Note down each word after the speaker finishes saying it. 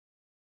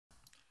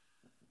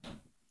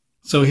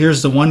So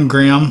here's the 1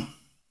 gram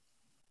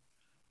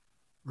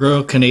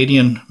Royal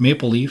Canadian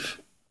maple leaf,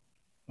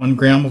 1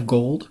 gram of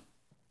gold,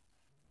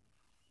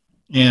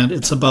 and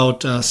it's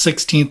about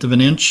 1/16 of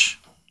an inch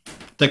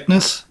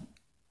thickness,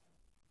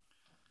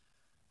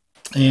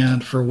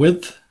 and for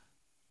width,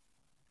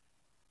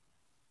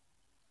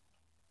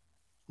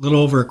 a little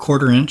over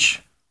 1/4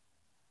 inch.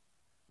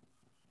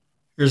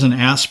 Here's an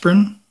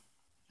aspirin,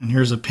 and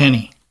here's a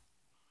penny.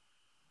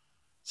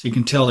 So you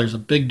can tell there's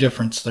a big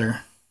difference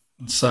there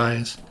in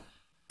size.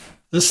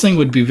 This thing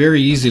would be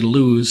very easy to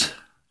lose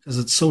because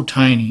it's so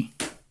tiny.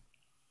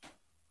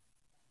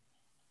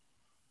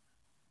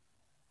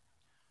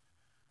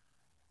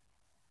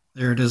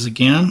 There it is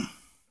again.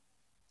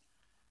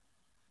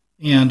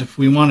 And if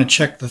we want to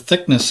check the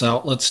thickness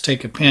out, let's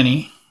take a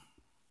penny.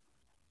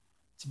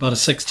 It's about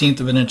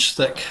 1/16 of an inch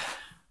thick.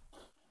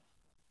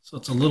 So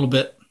it's a little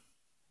bit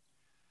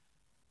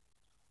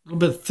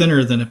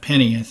thinner than a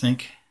penny, I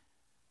think.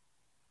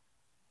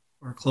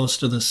 Or close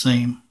to the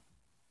same.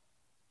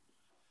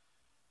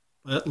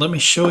 But let me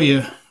show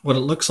you what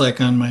it looks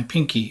like on my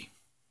pinky.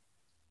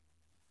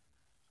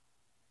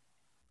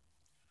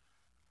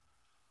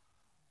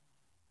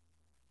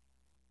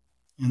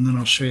 And then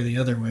I'll show you the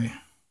other way.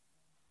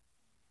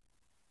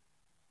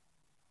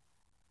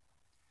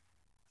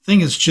 The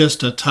thing is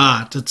just a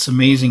tot. It's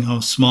amazing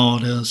how small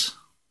it is.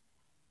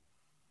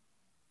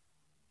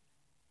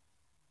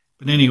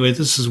 But anyway,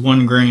 this is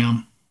 1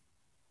 gram.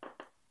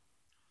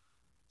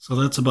 So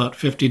that's about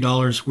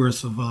 $50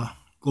 worth of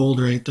gold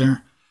right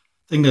there.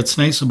 The thing that's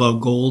nice about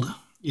gold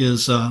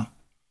is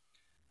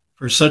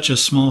for such a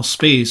small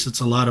space, it's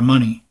a lot of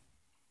money.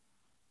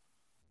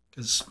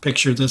 Because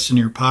picture this in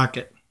your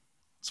pocket.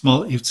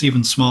 It's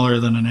even smaller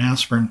than an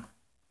aspirin.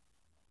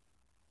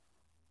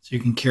 So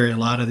you can carry a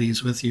lot of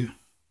these with you.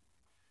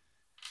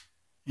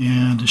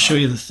 And to show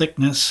you the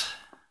thickness,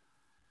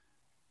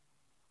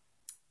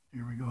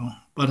 here we go.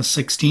 About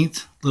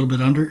 1/16, a little bit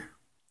under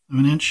of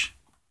an inch.